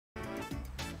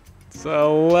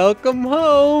So welcome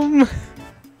home.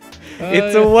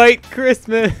 It's a white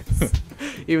Christmas,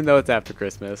 even though it's after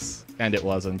Christmas. And it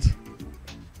wasn't.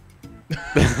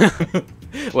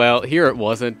 Well, here it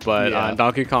wasn't, but Yeah. on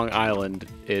Donkey Kong Island,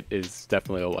 it is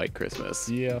definitely a white Christmas.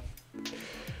 Yeah.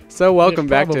 So welcome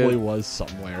back Probably to was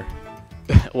somewhere.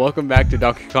 welcome back to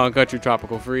Donkey Kong Country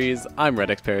Tropical Freeze. I'm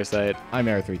redxparasite, I'm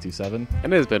Air327.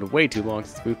 and it has been way too long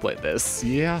since we played this.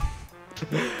 Yeah.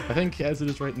 I think as it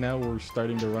is right now, we're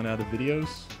starting to run out of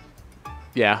videos.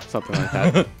 Yeah, something like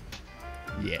that.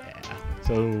 Yeah.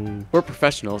 So We're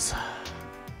professionals.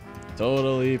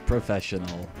 totally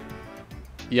professional.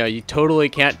 Yeah, you totally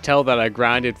can't tell that I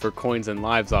grinded for coins and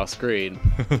lives off screen.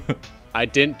 I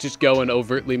didn't just go and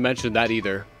overtly mention that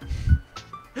either.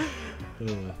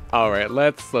 All right,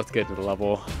 let's get into the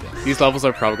level. These levels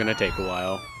are probably gonna take a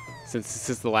while, since this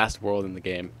is the last world in the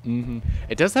game. Mm-hmm.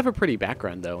 It does have a pretty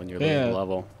background though when you're leaving the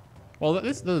level. Well,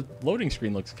 the loading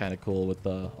screen looks kind of cool with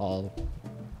the all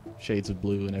shades of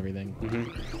blue and everything.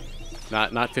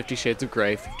 Mm-hmm. Not 50 Shades of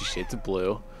Grey, 50 Shades of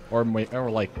Blue. Or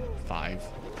like 5.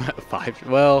 5.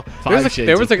 Well, Five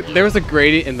there was shades a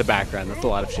gradient in the background. That's a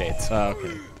lot of shades. Oh,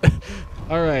 okay.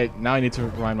 All right, now I need to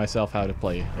remind myself how to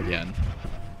play again.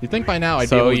 You'd think by now I'd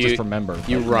be able to just remember.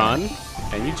 You but run,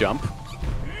 and you jump.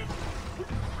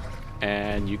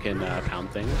 And you can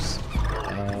pound things.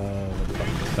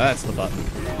 That's the button.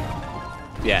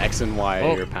 Yeah, X and Y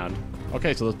are your pound.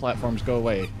 Okay, so those platforms go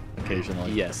away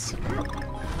occasionally. Yes.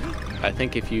 I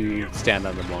think if you stand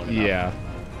on them long enough. Yeah.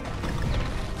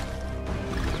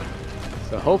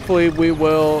 So hopefully we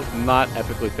will not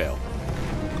epically fail.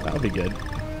 That would be good.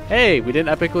 Hey, we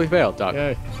didn't epically fail, Doc.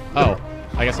 Yay. Oh,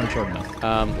 I guess I'm short enough.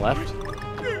 Left?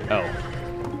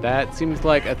 Oh. That seems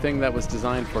like a thing that was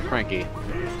designed for Cranky.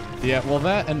 Yeah, well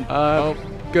that and...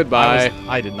 Goodbye.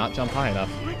 I did not jump high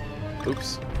enough.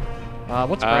 Oops.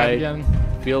 What's grab again?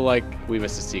 Feel like we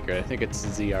missed a secret. I think it's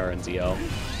ZR and ZL.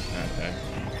 Okay.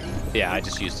 Yeah, I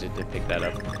just used it to pick that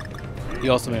up.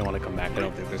 You also may want to come back. I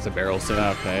don't think there's a barrel soon.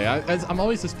 Okay, I'm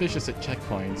always suspicious at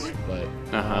checkpoints, but...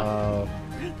 I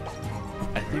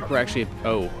think we're actually...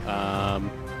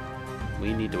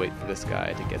 we need to wait for this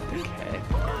guy to get the K.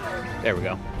 There we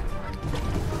go.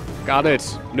 Got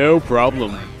it. No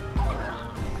problem.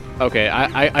 Okay,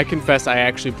 I confess I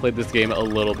actually played this game a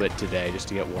little bit today just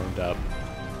to get warmed up.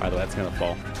 By the way, that's gonna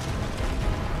fall.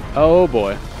 Oh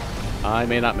boy. I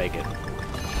may not make it.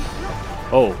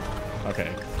 Oh.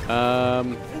 Okay.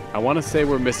 I want to say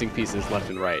we're missing pieces left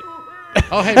and right.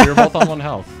 Oh, hey, we were both on 1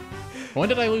 health. When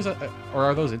did I lose or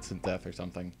are those instant death or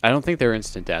something? I don't think they're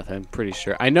instant death, I'm pretty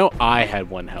sure. I know I had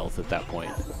 1 health at that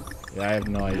point. Yeah, I have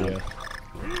no idea.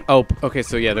 Oh, okay,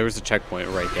 so yeah, there was a checkpoint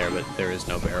right there, but there is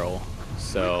no barrel.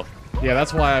 So... Yeah,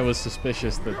 that's why I was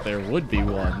suspicious that there would be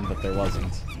one, but there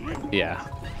wasn't. Yeah.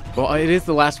 Well, it is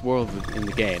the last world in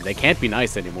the game. They can't be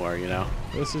nice anymore, you know?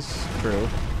 This is true.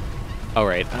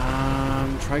 Alright,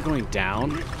 try going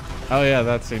down. Oh yeah,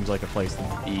 that seems like a place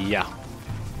then. Yeah.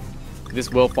 This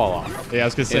will fall off. Yeah, I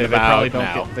was gonna say,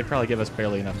 they probably give us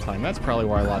barely enough time. That's probably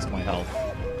where I lost my health.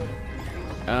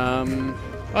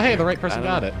 Oh hey, the right person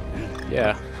got it.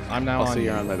 Yeah. I'm now also, on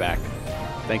you're on my back.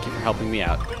 Thank you for helping me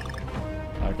out.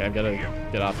 Okay, I've got to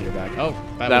get off of your back. Oh,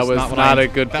 that was not a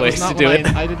good place to do it.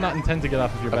 I did not intend to get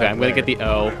off of your back. Okay, I'm going to get the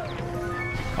O.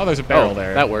 Oh, there's a barrel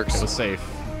there. That works. It was safe.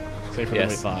 Safer than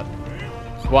we thought.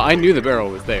 Well, I knew the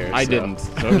barrel was there. I didn't.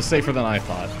 So it was safer than I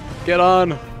thought. Get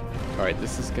on. All right,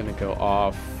 this is going to go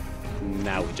off.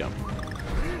 Now we jump.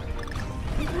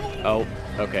 Oh,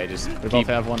 okay, just keep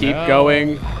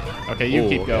going. Okay, you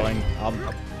keep going.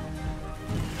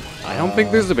 I don't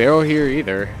think there's a barrel here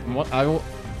either.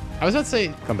 I was about to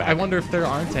say, come back. I wonder if there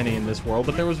aren't any in this world,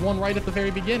 but there was one right at the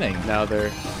very beginning. No, there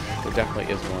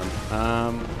definitely is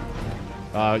one.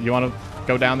 You want to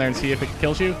go down there and see if it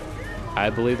kills you? I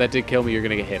believe that did kill me. You're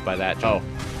going to get hit by that. Jump.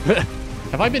 Oh.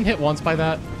 Have I been hit once by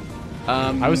that?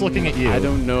 I was looking at you. I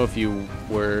don't know if you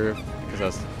were, because I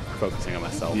was focusing on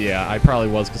myself. Yeah, I probably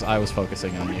was because I was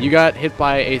focusing on you. You got hit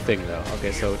by a thing, though.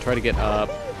 Okay, so try to get up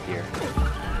here.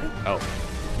 Oh,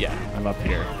 yeah. I'm up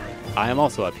here. I am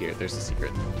also up here. There's a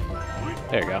secret.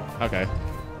 There you go. Okay.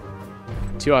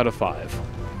 2 out of 5.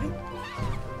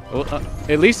 Well,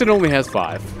 at least it only has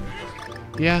 5.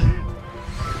 Yeah.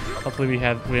 Hopefully we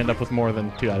end up with more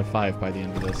than 2 out of 5 by the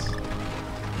end of this.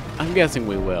 I'm guessing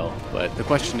we will, but the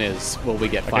question is, will we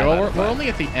get 5 out of 5? We're only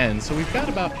at the end, so we've got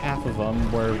about half of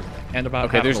them. And about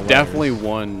okay, half there's of the definitely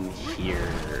one here.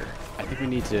 I think we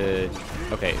need to...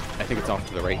 Okay, I think it's off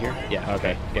to the right here. Yeah,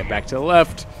 okay. Get back to the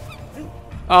left.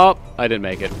 Oh, I didn't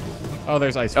make it. Oh,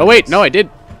 there's ice. Oh, wait, no, I did.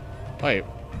 Wait.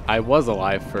 I was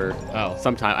alive for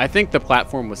some time. I think the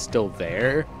platform was still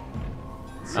there.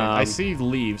 I see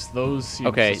leaves. Those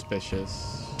seem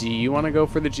suspicious. Do you want to go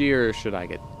for the G, or should I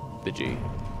get the G?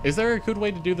 Is there a good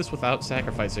way to do this without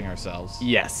sacrificing ourselves?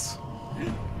 Yes.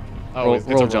 Oh, it's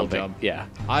roll a jumping. jump. Yeah.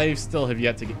 I still have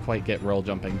yet to quite get roll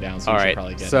jumping down, so All you right. should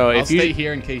probably get So it. if I'll stay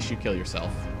here in case you kill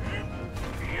yourself.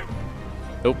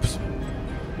 Oops.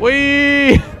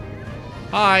 Whee!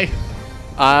 Hi.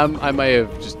 I might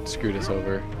have just screwed us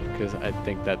over because I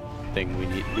think that thing we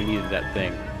needed that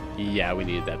thing. Yeah, we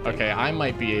needed that thing. Okay, I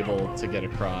might be able to get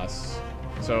across.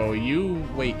 So you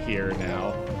wait here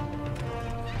now.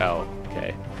 Oh,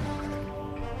 okay.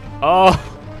 Oh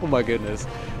my goodness.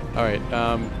 All right.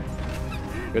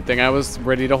 Good thing I was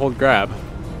ready to hold grab.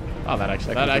 Oh, that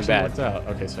actually worked out.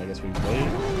 Okay, so I guess we wait.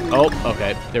 Oh,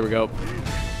 okay. There we go.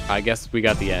 I guess we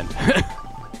got the end.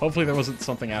 Hopefully there wasn't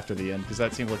something after the end, because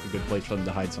that seemed like a good place for them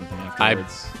to hide something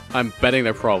afterwards. I'm betting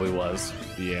there probably was.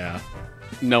 Yeah.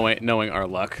 Knowing our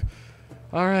luck.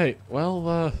 All right. Well,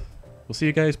 we'll see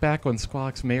you guys back when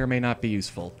squawks may or may not be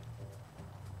useful.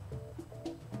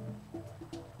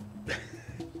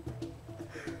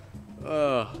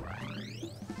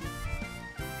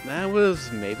 That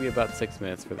was maybe about 6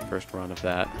 minutes for the first run of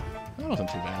that. That wasn't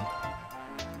too bad.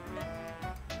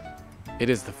 It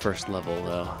is the first level,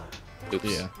 though. Oops.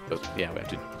 Yeah. Oops. Yeah, we have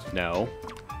to... No.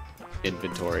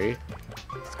 Inventory.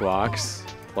 Squawks.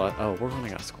 Plus... Oh, we're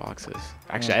running out of squawkses.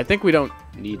 Actually, I think we don't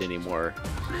need any more.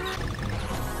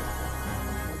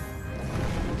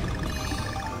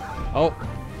 Oh.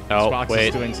 Squawks wait.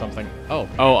 is doing something. Oh.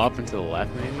 Oh, up and to the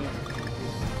left, maybe?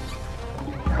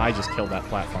 I just killed that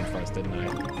platform first, didn't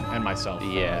I? And myself.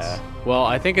 Yeah. Well,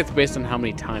 I think it's based on how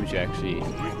many times you actually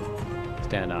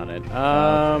stand on it.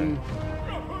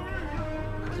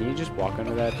 Can you just walk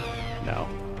under that? No.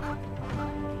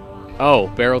 Oh,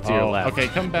 barrel to your left. Okay,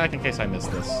 come back in case I miss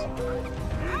this.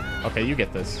 Okay, you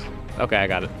get this. Okay, I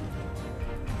got it.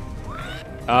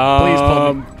 Please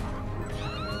pull me.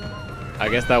 I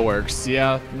guess that works.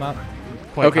 Yeah, not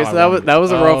quite. Okay, so that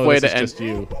was a rough way to end. Just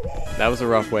you. That was a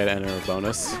rough way to enter a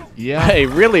bonus. Yeah. A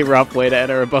really rough way to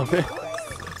enter a bonus.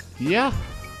 Yeah.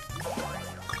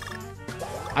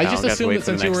 I just assumed that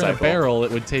since you were in a barrel,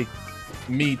 it would take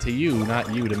me to you,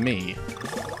 not you to me.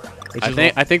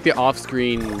 I think the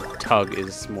off-screen tug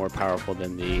is more powerful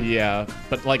than the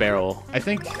but like barrel. I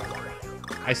think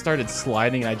I started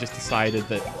sliding and I just decided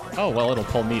that it'll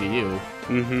pull me to you.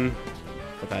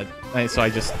 Mm-hmm. So I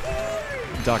just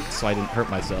ducked so I didn't hurt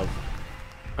myself.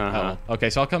 Okay,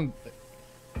 so I'll come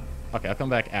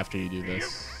back after you do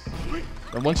this.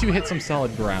 Or once you hit some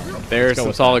solid ground. There's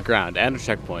some solid ground and a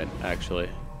checkpoint, actually.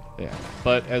 Yeah,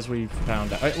 but as we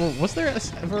found out, was there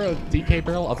ever a DK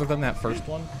barrel other than that first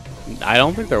one? I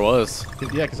don't think there was.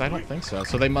 Yeah, because I don't think so.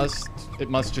 So it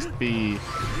must just be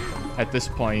at this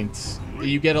point.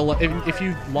 You get if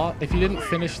you didn't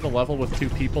finish the level with 2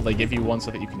 people, they give you one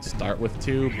so that you can start with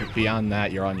 2. But beyond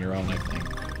that, you're on your own, I think.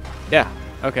 Yeah.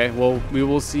 Okay. Well, we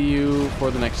will see you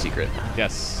for the next secret.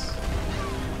 Yes.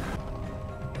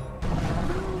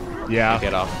 Yeah.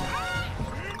 Get off.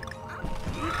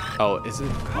 Oh, is it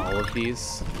all of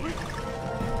these?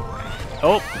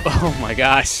 Oh my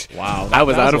gosh. Wow. I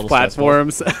was out of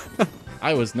platforms.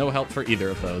 I was no help for either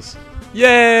of those.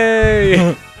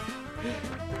 Yay!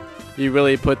 You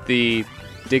really put the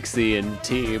Dixie in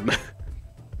team.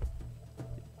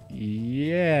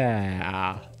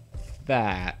 Yeah.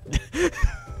 That.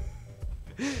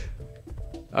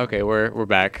 Okay, we're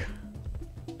back.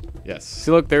 Yes.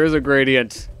 See, look, there is a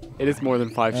gradient. It is more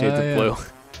than 5 shades of blue.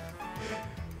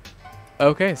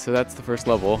 Okay, so that's the first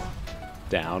level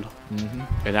down.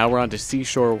 And now we're on to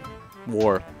Seashore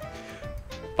War.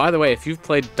 By the way, if you've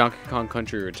played Donkey Kong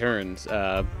Country Returns,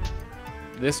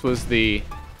 this was the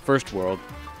first world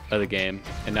of the game,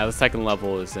 and now the second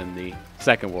level is in the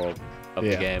second world of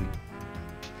the game.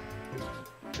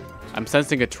 I'm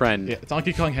sensing a trend. Yeah,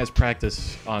 Donkey Kong has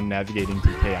practice on navigating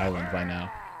DK Island by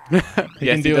now. He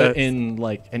can do it in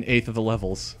like an 1/8 of the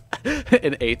levels. An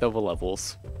 1/8 of the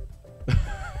levels.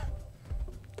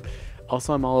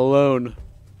 Also, I'm all alone.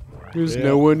 There's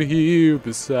no one here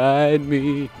beside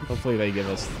me. Hopefully they give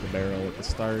us the barrel at the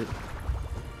start.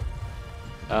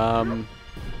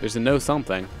 There's a no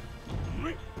something.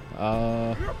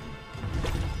 Don't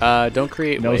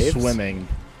create waves. No swimming.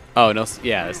 Oh, no.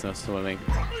 Yeah, there's no swimming.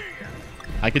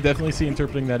 I could definitely see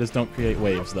interpreting that as don't create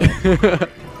waves, though.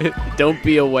 Don't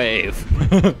be a wave.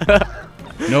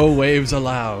 No waves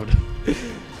allowed.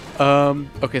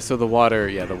 Okay, so the water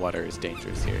is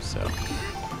dangerous here, so.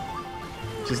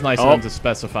 Which is nice of them to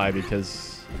specify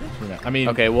because, I mean.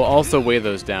 Okay, we'll also weigh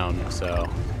those down, so.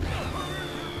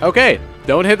 Okay,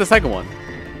 don't hit the second one.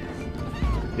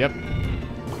 Yep.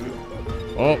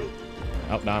 Oh,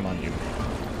 now I'm on you.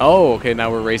 Oh, okay,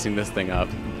 now we're racing this thing up.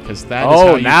 Because that is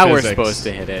how you now we're physics. supposed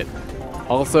to hit it.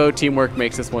 Also, teamwork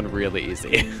makes this one really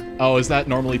easy. Oh, is that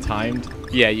normally timed?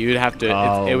 Yeah, you'd have to.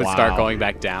 Oh, it would start wow. going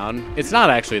back down. It's not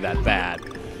actually that bad,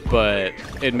 but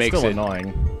it makes Still it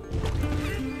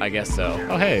annoying. I guess so.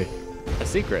 Oh, hey. A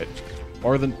secret.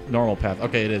 Or the normal path.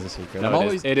 Okay, it is a secret.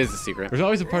 No, it is a secret. There's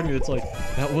always a part of me that's like,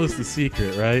 that was the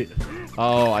secret, right?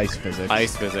 Oh, ice physics.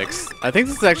 Ice physics. I think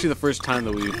this is actually the first time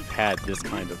that we've had this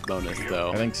kind of bonus,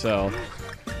 though. I think so.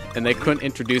 And they couldn't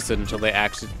introduce it until they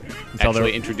actually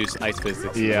introduced ice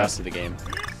physics in the rest of the game.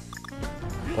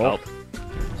 Oh.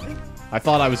 I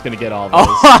thought I was gonna get all those.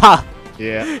 Oh!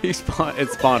 Yeah. It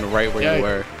spawned right where you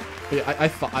were.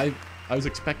 Yeah, I was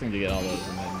expecting to get all those,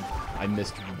 and then I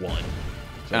missed one.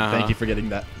 So thank you for getting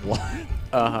that one.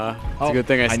 It's a good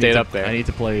thing I stayed up there. I need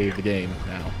to play the game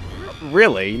now.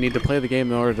 Really? You need to play the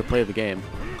game in order to play the game.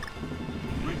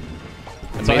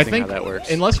 Amazing So I think how that works.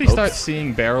 Unless we start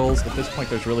seeing barrels, at this point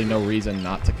there's really no reason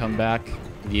not to come back.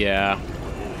 Yeah.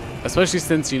 Especially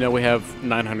since, we have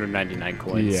 999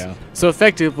 coins. Yeah. So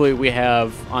effectively, we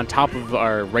have, on top of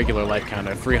our regular life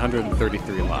counter,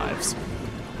 333 lives.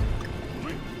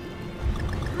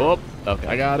 Oh, okay.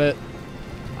 I got it.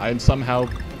 I'm somehow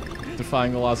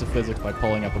defying the laws of physics by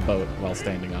pulling up a boat while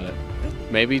standing on it.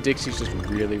 Maybe Dixie's just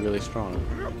really, really strong.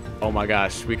 Oh my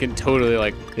gosh, we can totally,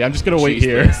 Yeah, I'm just gonna wait cheese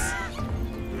here. this.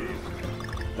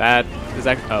 That is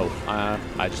actually... Oh,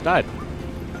 I just died.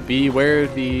 Beware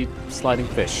the sliding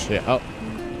fish. Yeah. Oh.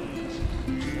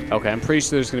 Okay, I'm pretty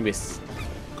sure there's going to be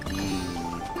do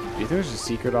you think there's a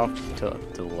secret off to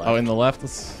the left? Oh, in the left?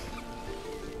 Let's...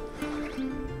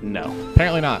 No.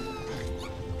 Apparently not.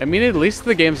 I mean, at least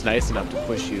the game's nice enough to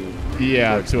push you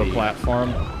to a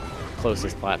platform.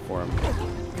 Closest platform.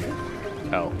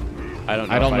 Oh. I don't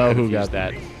know, I don't know who got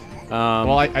that.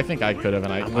 Well, I think I could have,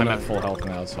 and I'm at full health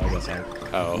now, so I guess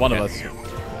one of us.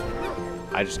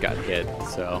 I just got hit,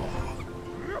 so...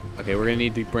 Okay, we're going to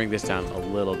need to bring this down a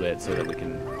little bit so that we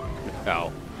can...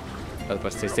 Oh. I was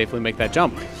about to say safely make that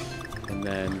jump. And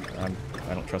then... I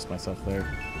don't trust myself there.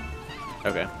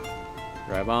 Okay.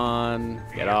 Drive on.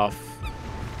 Get off.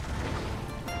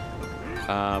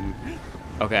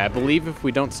 Okay, I believe if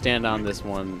we don't stand on this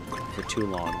one for too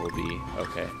long, we'll be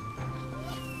okay.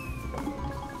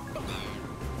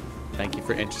 Thank you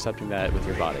for intercepting that with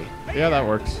your body. Yeah, that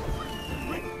works.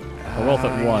 We're both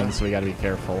at one, so we gotta be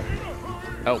careful.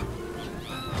 Oh.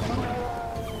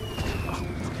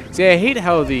 See, I hate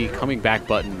how the coming back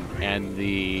button and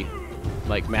the,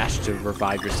 mash to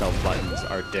revive yourself buttons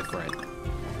are different.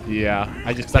 Yeah,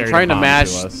 I just I'm trying to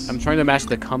mash. I'm trying to mash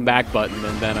the come back button,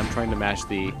 and then I'm trying to mash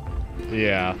the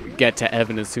get to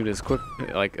Evan as soon as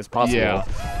as possible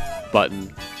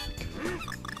button.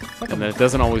 And then it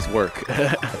doesn't always work.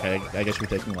 Okay, I guess we're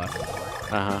taking left.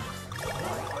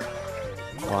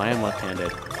 Well, I am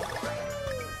left-handed.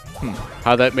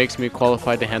 How that makes me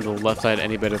qualified to handle the left side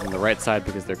any better than the right side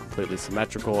because they're completely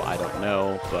symmetrical, I don't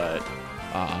know, but...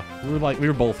 we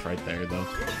were both right there, though.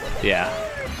 Yeah.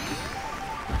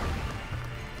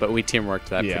 But we teamworked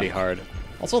that pretty hard.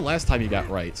 Also, last time you got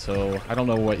right, so I don't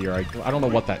know what I don't know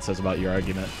what that says about your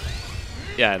argument.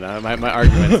 Yeah, no, my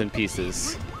argument's in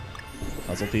pieces.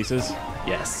 Puzzle pieces?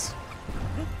 Yes.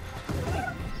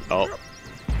 Oh.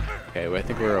 Okay, well, I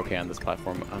think we're okay on this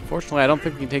platform. Unfortunately, I don't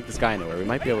think we can take this guy anywhere. We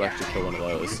might be able to actually kill one of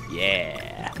those.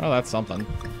 Yeah. Oh, that's something.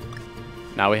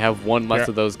 Now we have one less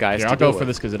of those guys to I'll go for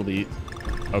this because it'll be...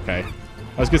 Okay.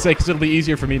 I was going to say, because it'll be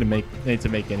easier for me to make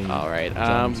any... All right.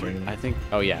 I think...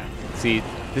 Oh, yeah. See,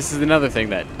 this is another thing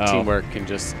that teamwork can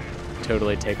just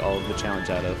totally take all of the challenge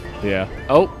out of. Yeah.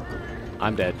 Oh,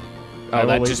 I'm dead. Oh,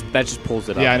 that just pulls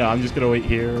it up. Yeah, I know. I'm just going to wait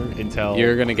here until...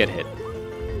 You're going to get hit.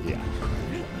 Yeah.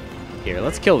 Here,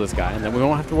 let's kill this guy, and then we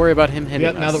won't have to worry about him hitting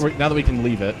us. Now that we can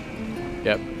leave it.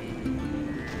 Yep.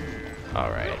 All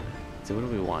right. So what do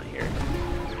we want here?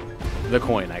 The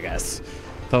coin, I guess.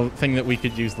 The thing that we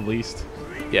could use the least.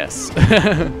 Yes.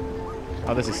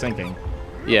 Oh, this is sinking.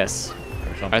 Yes.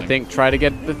 I think try to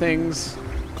get the things.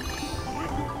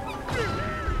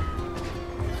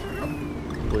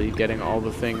 Hopefully getting all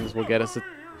the things will get us a...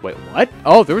 Wait, what?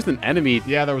 Oh, there was an enemy.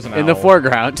 Yeah, there was an in the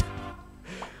foreground.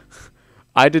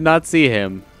 I did not see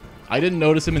him. I didn't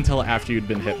notice him until after you'd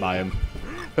been hit by him.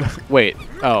 Wait.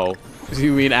 Oh.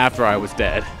 You mean after I was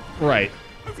dead? Right.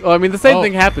 Well, I mean, the same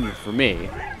thing happened for me.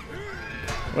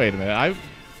 Wait a minute.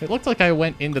 It looked like I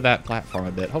went into that platform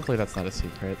a bit. Hopefully that's not a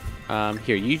secret.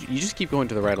 Here, you just keep going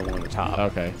to the right along the top.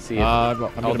 Okay. See if I'm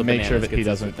going to make sure that he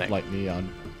doesn't thing. light me on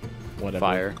whatever.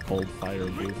 Fire. Cold fire,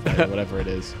 blue fire, whatever it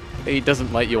is. He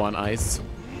doesn't light you on ice.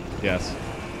 Yes.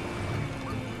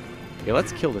 Okay,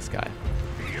 let's kill this guy.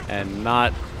 And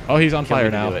not... Oh, he's on fire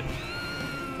now. Do it.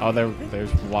 Oh,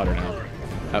 there's water now.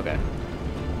 Okay.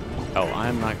 Oh,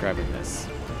 I'm not grabbing this.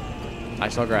 I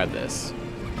shall grab this.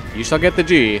 You shall get the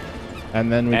G.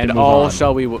 And then we and can move all on.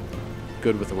 shall be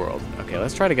good with the world. Okay,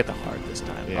 let's try to get the heart this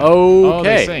time. Yeah. Okay. Oh,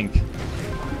 they sink.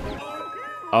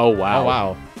 Oh, wow. Oh,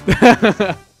 wow.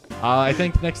 I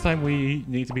think next time we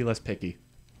need to be less picky.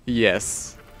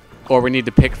 Yes. Or we need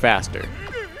to pick faster.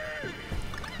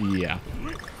 Yeah.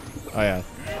 Oh, yeah.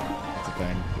 That's a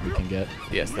thing that we can get.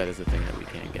 Yes, that is the thing that we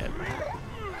can get.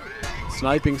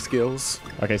 Sniping skills.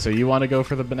 Okay, so you want to go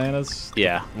for the bananas?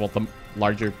 Yeah. Well, the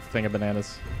larger thing of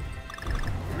bananas.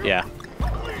 Yeah.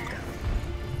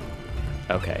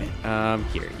 Okay.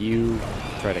 Here, you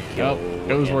try to kill. Oh,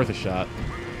 it was him. worth a shot.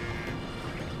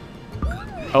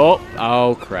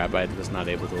 Oh crap! I was not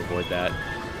able to avoid that.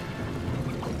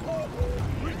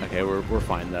 Okay, we're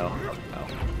fine though.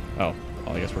 Oh,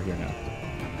 well, I guess we're here now.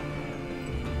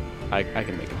 I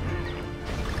can make it.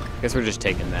 Guess we're just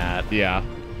taking that. Yeah.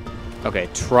 Okay,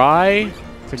 try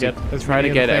To get as try to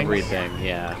many get things. everything.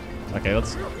 Yeah. Okay,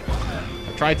 let's.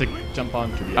 I tried to jump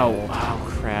onto the. Oh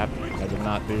crap! I did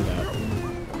not do that.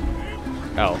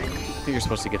 Oh, I think you're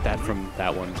supposed to get that from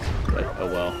that one, but oh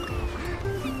well.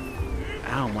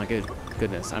 Ow, my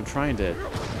goodness. I'm trying to...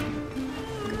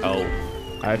 Oh.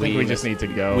 I think we just need to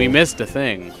go. We missed a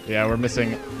thing. Yeah, we're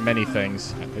missing many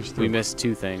things. We missed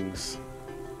 2 things.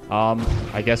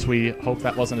 I guess we hope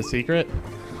that wasn't a secret.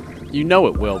 You know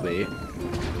it will be.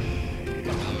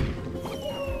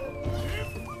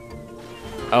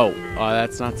 Oh,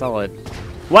 that's not solid.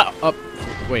 What? Oh,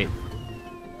 wait.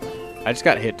 I just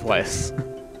got hit twice.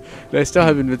 Do I still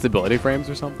have invincibility frames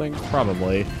or something?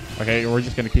 Probably. Okay, we're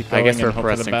just gonna keep going. I guess we're and hope for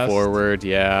the pressing best. forward,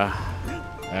 yeah.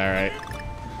 All right.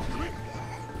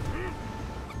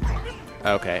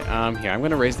 Okay, here, I'm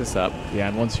gonna raise this up. Yeah,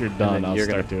 and once you're done, then I'll you're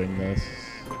start gonna- doing this.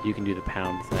 You can do the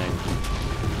pound thing.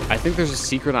 I think there's a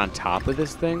secret on top of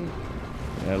this thing,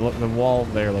 Yeah, look, the wall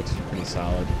there looks pretty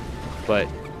solid. but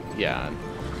yeah,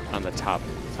 on the top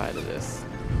side of this.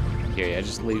 Here, yeah,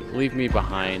 just leave me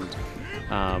behind.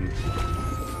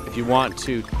 If you want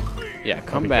to, yeah,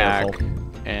 come be back careful.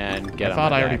 and get I on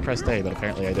thought my I already back. pressed A, but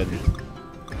apparently I didn't.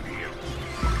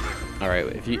 All right,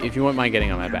 if you wouldn't mind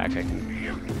getting on my back, I can.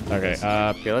 Okay.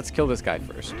 Okay, let's kill this guy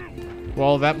first.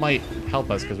 Well, that might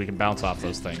help us because we can bounce off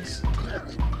those things.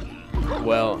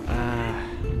 Well,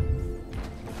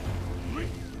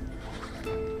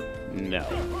 no.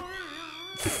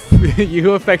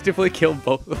 You effectively killed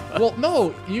both of us. Well,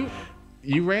 no, you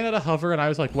ran at a hover, and I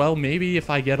was like, well, maybe if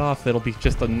I get off, it'll be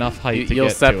just enough height to You'll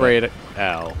get separate to it.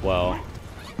 Oh, well. it.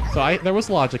 So there was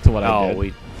logic to what I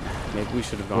did. Maybe we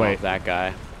should have gone Wait. off that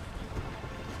guy.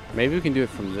 Maybe we can do it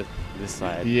from this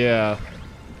side. Yeah.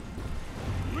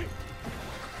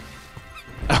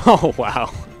 Oh,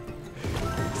 wow.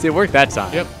 See, it worked that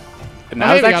time. Yep. And Oh,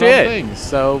 that was hey, we got actually all it. the things.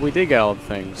 So we did get all the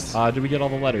things. Did we get all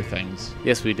the letter things?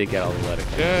 Yes, we did get all the letter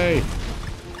things. Yay!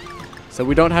 So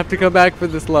we don't have to come back for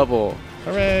this level.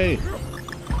 Hooray!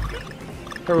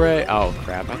 Hooray. Oh,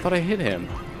 crap. I thought I hit him.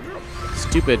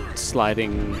 Stupid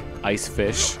sliding ice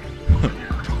fish.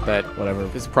 That Whatever.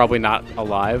 is probably not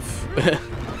alive.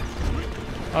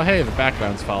 Oh, hey, the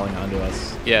background's falling onto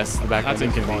us. Yes, the background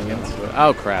That's is falling inconvenient. into it.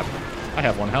 Oh, crap. I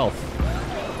have 1 health.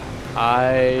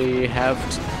 I have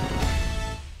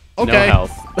Okay. no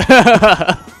health.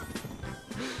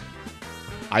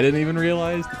 I didn't even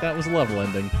realize that was a level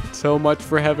ending. So much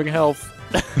for having health.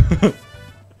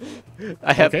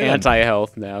 I have Okay, then.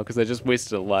 anti-health now because I just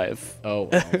wasted a life. Oh,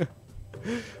 wow.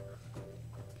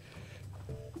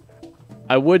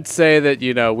 I would say that,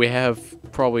 you know, we have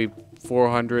probably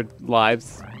 400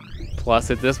 lives plus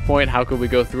at this point. How could we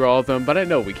go through all of them? But I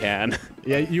know we can.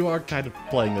 Yeah, you are kind of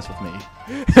playing this with me.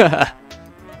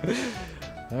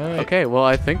 All right. Okay, well,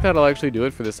 I think that'll actually do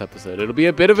it for this episode. It'll be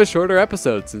a bit of a shorter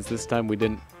episode since this time we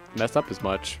didn't mess up as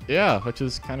much. Yeah, which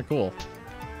is kind of cool.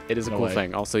 It is a In a cool way.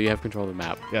 thing. Also, you have control of the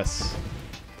map. Yes.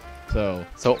 So.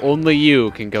 So only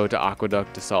you can go to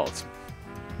Aqueduct Assault.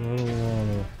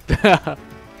 No,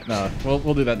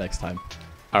 we'll do that next time.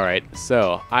 All right,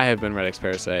 so I have been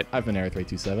redxparasite, I've been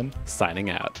Aerith327. signing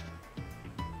out.